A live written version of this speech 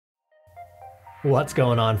What's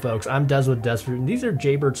going on, folks? I'm Des with DesFit, and these are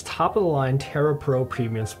Jaybird's top-of-the-line Tarah Pro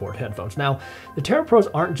Premium Sport headphones. Now, the Tarah Pros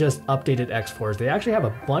aren't just updated X4s. They actually have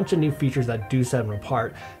a bunch of new features that do set them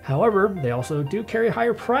apart. However, they also do carry a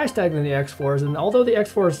higher price tag than the X4s, and although the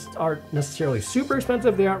X4s aren't necessarily super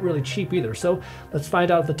expensive, they aren't really cheap either. So let's find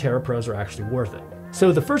out if the Tarah Pros are actually worth it.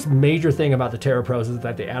 So the first major thing about the Tarah Pros is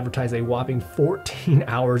that they advertise a whopping 14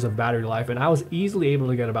 hours of battery life, and I was easily able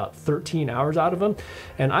to get about 13 hours out of them.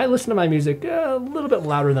 And I listen to my music a little bit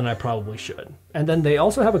louder than I probably should. And then they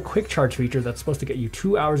also have a quick charge feature that's supposed to get you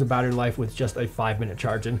 2 hours of battery life with just a 5-minute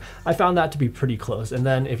charge, and I found that to be pretty close. And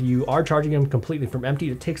then if you are charging them completely from empty,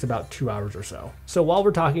 it takes about 2 hours or so. So while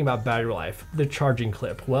we're talking about battery life, the charging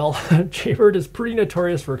clip, well, Jaybird is pretty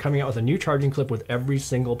notorious for coming out with a new charging clip with every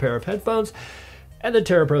single pair of headphones. And the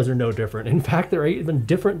Tarah Pros are no different. In fact, they're even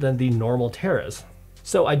different than the normal Tarahs.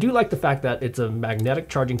 So I do like the fact that it's a magnetic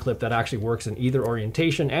charging clip that actually works in either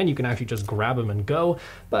orientation, and you can actually just grab them and go.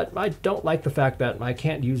 But I don't like the fact that I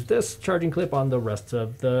can't use this charging clip on the rest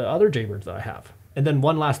of the other Jaybirds that I have. And then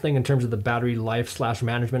one last thing in terms of the battery life /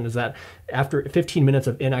 management is that after 15 minutes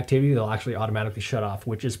of inactivity, they'll actually automatically shut off,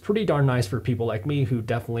 which is pretty darn nice for people like me who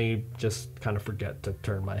definitely just kind of forget to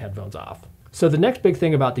turn my headphones off. So the next big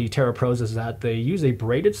thing about the Tarah Pros is that they use a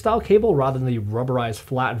braided style cable rather than the rubberized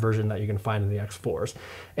flat version that you can find in the X4s.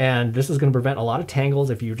 And this is going to prevent a lot of tangles.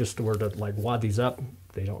 If you just were to like wad these up,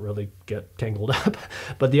 they don't really get tangled up.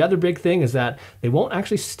 But the other big thing is that they won't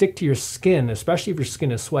actually stick to your skin, especially if your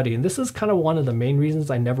skin is sweaty. And this is kind of one of the main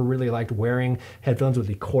reasons I never really liked wearing headphones with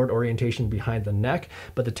the cord orientation behind the neck.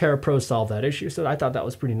 But the Tarah Pros solve that issue, so I thought that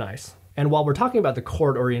was pretty nice. And while we're talking about the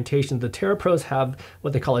cord orientation, the Tarah Pros have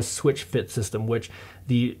what they call a switch fit system, which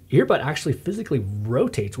the earbud actually physically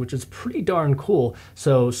rotates, which is pretty darn cool.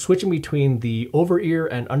 So switching between the over ear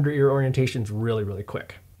and under ear orientation is really, really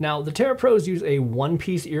quick. Now, the Tarah Pros use a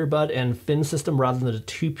one-piece earbud and fin system rather than a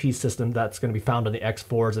two-piece system that's going to be found on the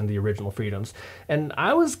X4s and the original Freedoms. And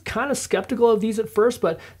I was kind of skeptical of these at first,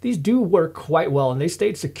 but these do work quite well, and they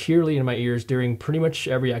stayed securely in my ears during pretty much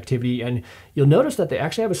every activity. And you'll notice that they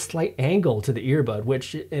actually have a slight angle to the earbud,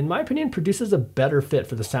 which in my opinion produces a better fit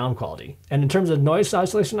for the sound quality. And in terms of noise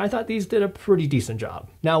isolation, I thought these did a pretty decent job.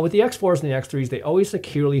 Now, with the X4s and the X3s, they always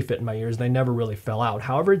securely fit in my ears. They never really fell out.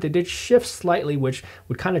 However, they did shift slightly, which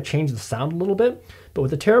would kind of change the sound a little bit. But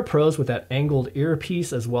with the Tarah Pros, with that angled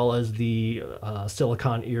earpiece as well as the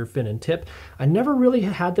silicone ear fin and tip, I never really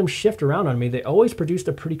had them shift around on me. They always produced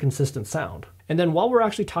a pretty consistent sound. And then while we're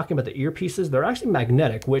actually talking about the earpieces, they're actually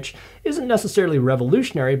magnetic, which isn't necessarily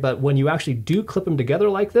revolutionary, but when you actually do clip them together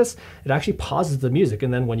like this, it actually pauses the music.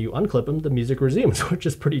 And then when you unclip them, the music resumes, which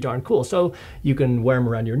is pretty darn cool. So you can wear them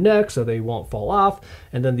around your neck so they won't fall off.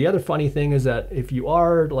 And then the other funny thing is that if you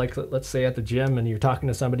are, like, let's say at the gym and you're talking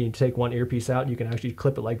to somebody and you take one earpiece out, you can actually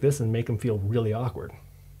clip it like this and make them feel really awkward.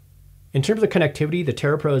 In terms of connectivity, the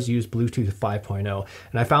Tarah Pros use Bluetooth 5.0,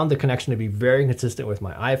 and I found the connection to be very consistent with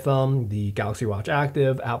my iPhone, the Galaxy Watch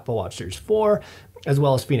Active, Apple Watch Series 4, as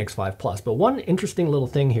well as Fenix 5 Plus. But one interesting little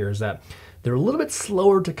thing here is that they're a little bit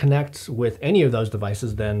slower to connect with any of those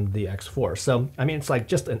devices than the X4. So, I mean, it's like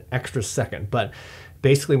just an extra second, but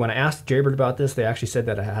basically, when I asked Jaybird about this, they actually said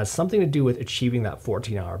that it has something to do with achieving that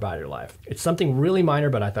 14-hour battery life. It's something really minor,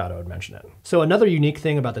 but I thought I would mention it. So another unique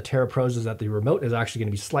thing about the Tarah Pros is that the remote is actually going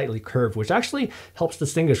to be slightly curved, which actually helps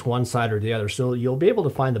distinguish one side or the other, so you'll be able to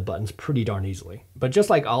find the buttons pretty darn easily. But just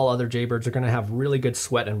like all other Jaybirds, are going to have really good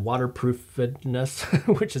sweat and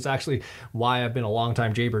waterproofedness, which is actually why I've been a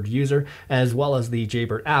longtime Jaybird user, as well as the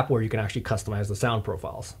Jaybird app where you can actually customize the sound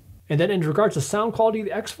profiles. And then in regards to sound quality,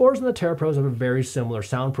 the X4s and the Tarah Pros have a very similar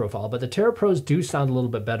sound profile, but the Tarah Pros do sound a little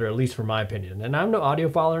bit better, at least from my opinion. And I'm no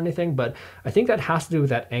audiophile or anything, but I think that has to do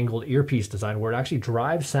with that angled earpiece design where it actually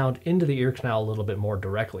drives sound into the ear canal a little bit more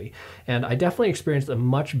directly. And I definitely experienced a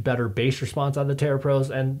much better bass response on the Tarah Pros,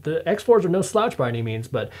 and the X4s are no slouch by any means,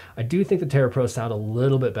 but I do think the Tarah Pros sound a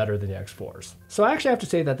little bit better than the X4s. So I actually have to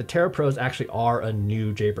say that the Tarah Pros actually are a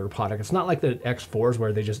new Jaybird product. It's not like the X4s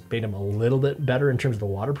where they just made them a little bit better in terms of the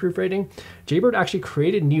waterproof rating. Jaybird actually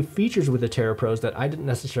created new features with the Tarah Pros that I didn't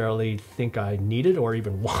necessarily think I needed or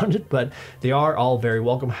even wanted, but they are all very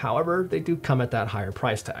welcome. However, they do come at that higher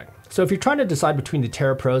price tag. So if you're trying to decide between the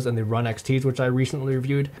Tarah Pros and the Run XTs, which I recently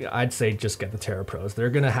reviewed, I'd say just get the Tarah Pros.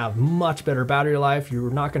 They're going to have much better battery life.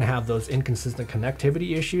 You're not going to have those inconsistent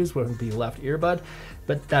connectivity issues with the left earbud,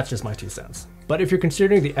 but that's just my 2 cents. But if you're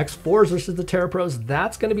considering the X4s versus the Tarah Pros,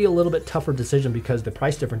 that's going to be a little bit tougher decision because the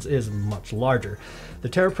price difference is much larger. The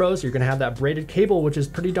Tarah Pros, you're going to have that braided cable, which is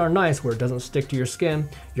pretty darn nice where it doesn't stick to your skin.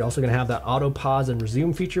 You're also going to have that auto pause and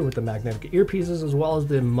resume feature with the magnetic earpieces, as well as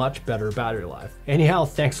the much better battery life. Anyhow,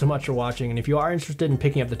 thanks so much for watching. And if you are interested in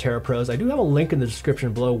picking up the Tarah Pros, I do have a link in the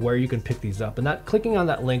description below where you can pick these up. And that clicking on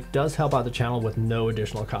that link does help out the channel with no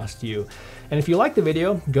additional cost to you. And if you like the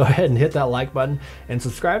video, go ahead and hit that like button and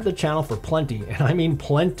subscribe to the channel for plenty, and I mean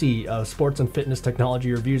plenty, of sports and fitness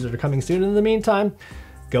technology reviews that are coming soon. In the meantime,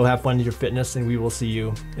 go have fun with your fitness, and we will see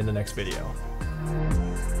you in the next video.